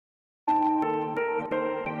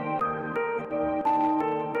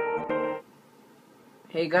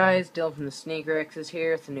Hey guys, Dylan from the Sneaker X is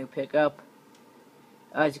here. It's a new pickup.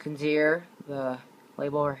 As you can see here, the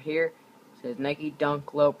label right here says Nike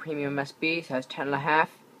Dunk Low Premium SB. It has 10.5,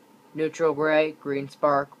 neutral gray, green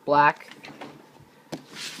spark, black.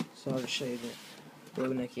 So I'll just show you the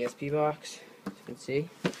blue Nike SB box, as you can see.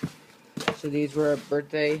 So these were a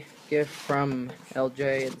birthday gift from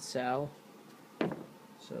LJ and Sal.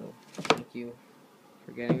 So thank you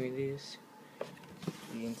for getting me these.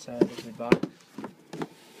 The inside of the box.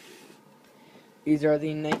 These are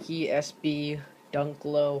the Nike SB Dunk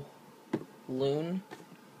Low Loon.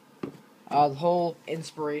 The whole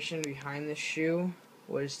inspiration behind this shoe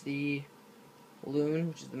was the loon,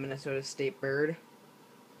 which is the Minnesota state bird.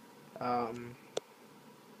 So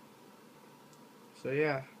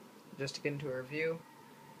yeah, just to get into a review,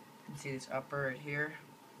 you can see this upper right here,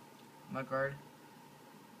 mudguard.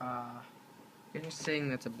 Interesting,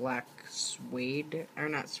 that's a black suede, or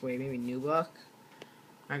not suede, maybe nubuck.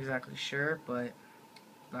 Not exactly sure, but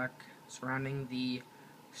black surrounding the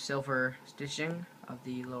silver stitching of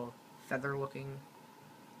the little feather looking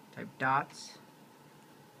type dots.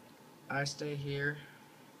 I stay here.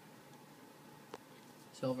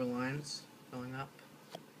 Silver lines going up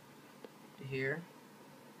to here.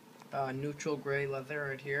 Neutral gray leather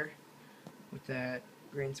right here with that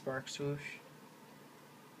green spark swoosh.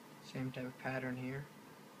 Same type of pattern here.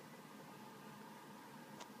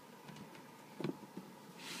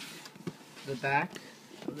 The back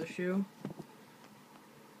of the shoe,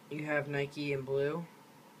 you have Nike in blue,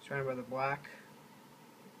 surrounded by the black,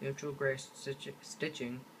 neutral gray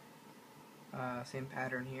stitching. Same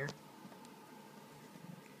pattern here.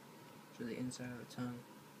 For the inside of the tongue,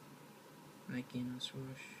 Nike in the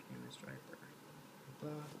swoosh and the striper.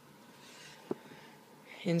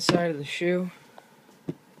 Inside of the shoe,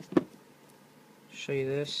 show you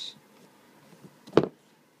this.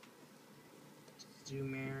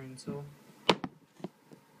 Zoom air insole.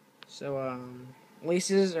 So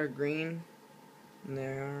laces are green, and they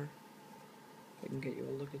are. If I can get you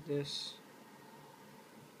a look at this.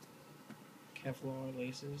 Kevlar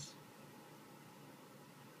laces.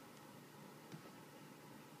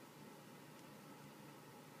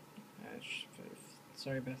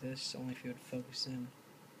 Sorry about this, only if you would focus in.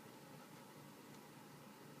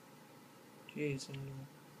 Jeez, I don't know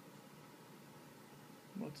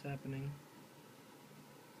what's happening.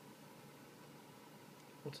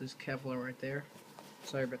 What's this Kevlar right there?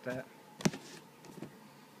 Sorry about that.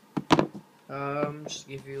 Just to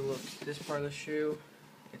give you a look at this part of the shoe.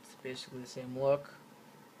 It's basically the same look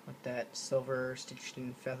with that silver stitched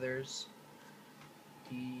in feathers.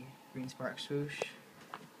 The green spark swoosh.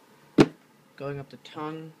 Going up the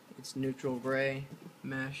tongue, it's neutral gray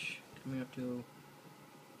mesh coming up to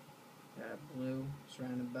blue,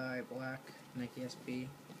 surrounded by black Nike SB.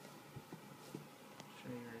 Show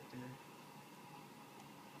you right there.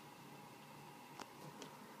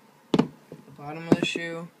 The bottom of the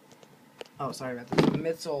shoe. Oh, sorry about this. The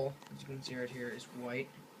midsole, as you can see right here, is white.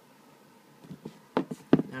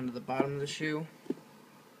 Down to the bottom of the shoe.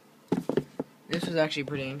 This was actually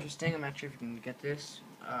pretty interesting. I'm not sure if you can get this.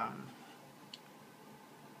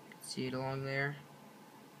 See it along there?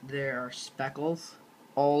 There are speckles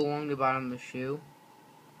all along the bottom of the shoe.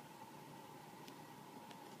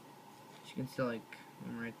 You can see like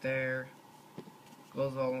one right there.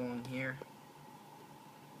 Goes all along here.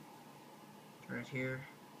 Right here.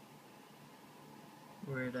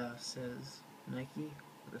 Where it says Nike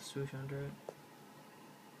with a swoosh under it.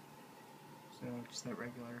 So just that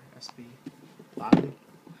regular SB bottom.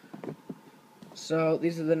 So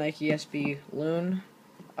these are the Nike SB Loon.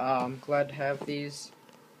 I'm glad to have these.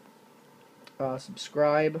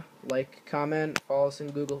 Subscribe, like, comment, follow us on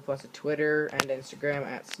Google Plus, Twitter, and Instagram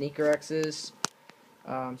at SneakerX's.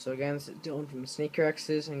 So again, this is Dylan from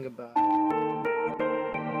SneakerX's, and goodbye.